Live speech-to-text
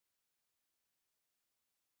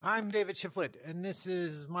I'm David Shiflett, and this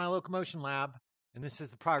is my Locomotion lab, and this is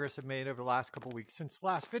the progress I've made over the last couple weeks since the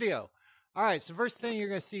last video. All right, so the first thing you're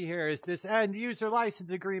going to see here is this end user license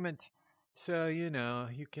agreement. So,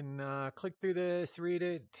 you can click through this, read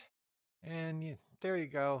it, and there you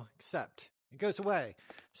go, accept. It goes away.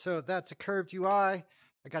 So that's a curved UI. I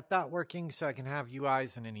got that working so I can have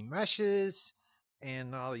UIs on any meshes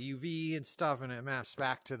and all the UV and stuff, and it maps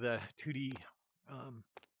back to the 2D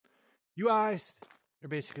UIs. They're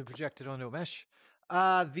basically projected onto a mesh.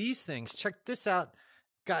 These things, check this out.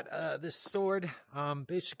 Got this sword.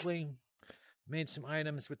 Basically made some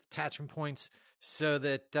items with attachment points so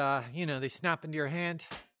that, they snap into your hand.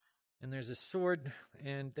 And there's a sword,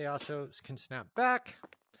 and they also can snap back.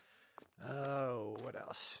 Oh, what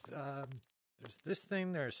else? There's this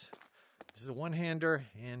thing. This is a one-hander,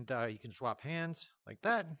 and you can swap hands like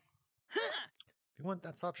that. If you want,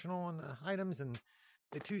 that's optional on the items, and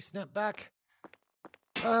they too snap back.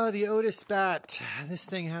 The Otis bat. This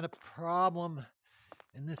thing had a problem,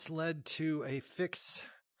 and this led to a fix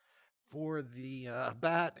for the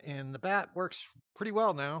bat, and the bat works pretty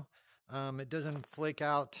well now. It doesn't flake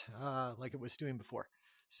out like it was doing before,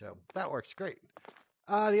 so that works great.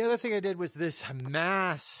 The other thing I did was this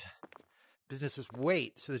mass business with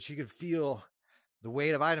weight, so that you could feel the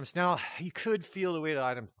weight of items. Now, you could feel the weight of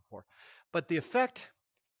items before, but the effect,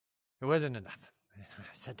 it wasn't enough. I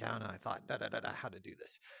sat down and I thought, how to do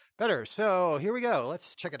this better. So here we go.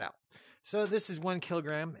 Let's check it out. So this is 1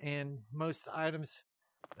 kilogram, and most items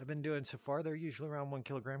I've been doing so far, they're usually around 1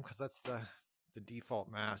 kilogram because that's the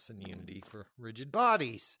default mass in Unity for rigid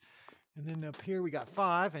bodies. And then up here we got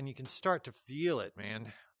 5, and you can start to feel it,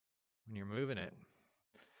 man, when you're moving it.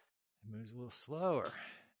 It moves a little slower.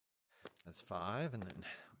 That's 5, and then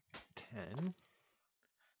 10.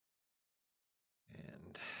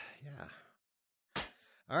 And yeah.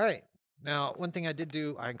 All right. Now, one thing I did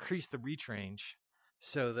do, I increased the reach range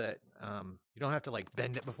so that you don't have to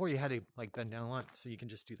bend it. Before you had to bend down a lot, so you can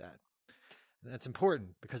just do that. And that's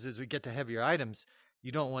important because as we get to heavier items,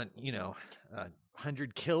 you don't want, a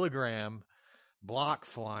 100 kilogram block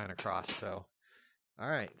flying across. So, all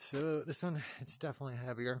right. So this one, it's definitely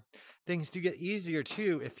heavier. Things do get easier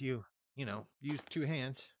too if you, use 2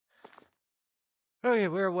 hands. Okay,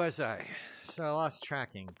 where was I? So I lost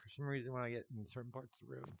tracking. For some reason, when I get in certain parts of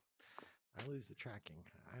the room, I lose the tracking.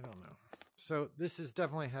 I don't know. So this is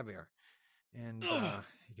definitely heavier. And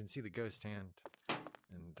you can see the ghost hand.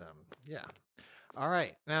 And yeah. All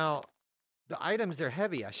right. Now, the items are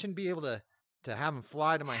heavy. I shouldn't be able to have them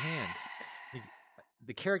fly to my hand.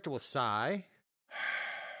 The character will sigh.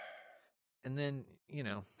 And then, it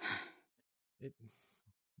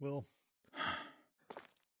will...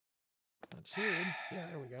 That should. Yeah,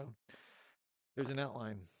 there we go. There's an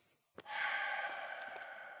outline.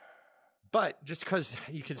 But just because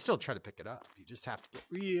you can still try to pick it up, you just have to get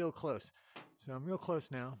real close. So I'm real close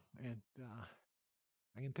now, and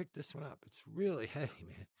I can pick this one up. It's really heavy,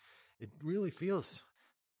 man. It really feels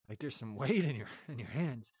like there's some weight in your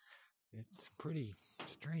hands. It's pretty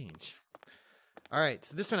strange. All right,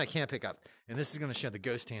 so this one I can't pick up, and this is going to show the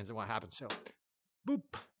ghost hands and what happens. So, boop.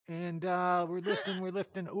 And we're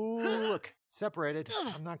lifting. Ooh, look, separated.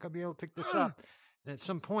 I'm not going to be able to pick this up. And at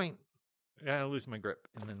some point, I lose my grip,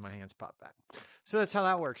 and then my hands pop back. So that's how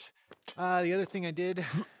that works. The other thing I did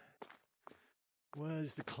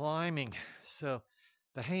was the climbing. So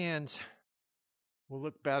the hands will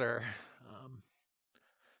look better.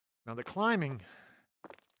 Now the climbing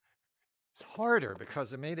is harder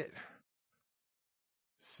because I made it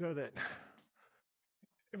so that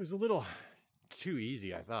it was a little too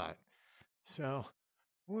easy, I thought. So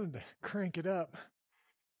I wanted to crank it up.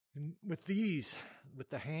 And with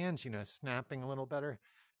the hands, snapping a little better,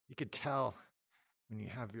 you could tell when you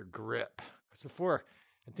have your grip. Because before,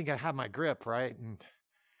 I think I had my grip, right? And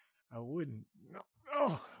I wouldn't. No.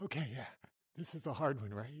 Oh, okay, yeah. This is the hard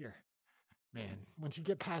one right here. Man, once you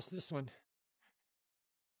get past this one,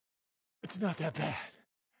 it's not that bad.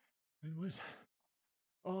 It was,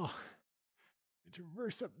 to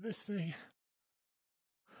reverse up this thing.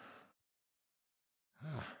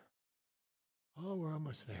 Oh, we're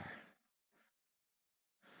almost there.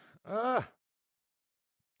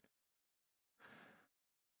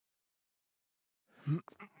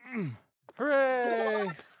 Hooray!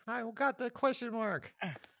 I got the question mark.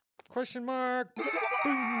 Question mark.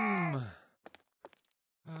 Boom.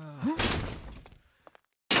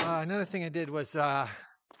 Another thing I did was there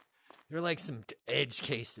were some edge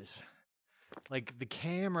cases. Like the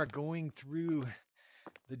camera going through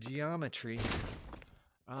the geometry.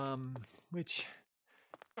 Which,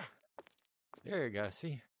 there you go,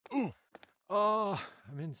 see? Oh,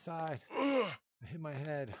 I'm inside. I hit my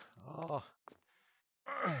head. Oh.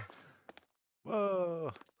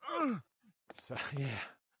 Whoa. So, yeah,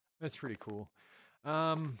 that's pretty cool.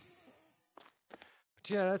 But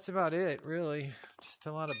yeah, that's about it, really. Just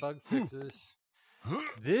a lot of bug fixes.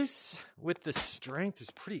 This with the strength is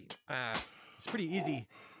it's pretty easy.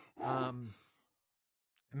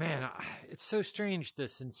 Man, it's so strange the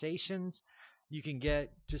sensations you can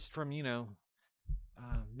get just from, no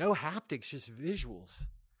haptics, just visuals.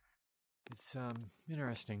 It's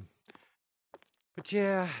interesting. But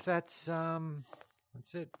yeah, that's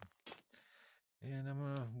it. And I'm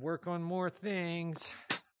gonna work on more things.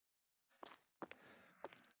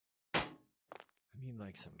 I need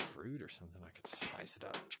like some fruit or something. I could slice it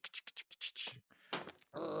up.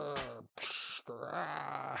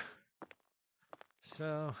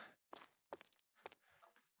 So,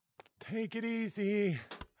 take it easy.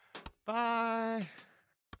 Bye.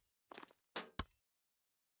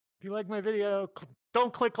 If you like my video,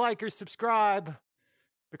 don't click like or subscribe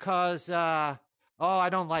because, I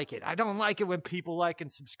don't like it. I don't like it when people like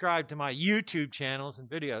and subscribe to my YouTube channels and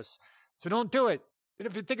videos. So don't do it. And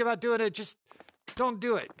if you think about doing it, just don't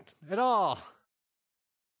do it at all.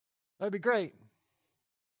 That'd be great.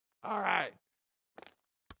 All right.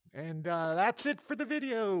 And that's it for the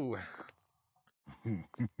video. Oh, it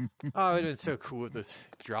would have been so cool with this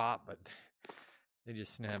drop, but they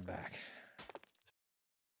just snapped back.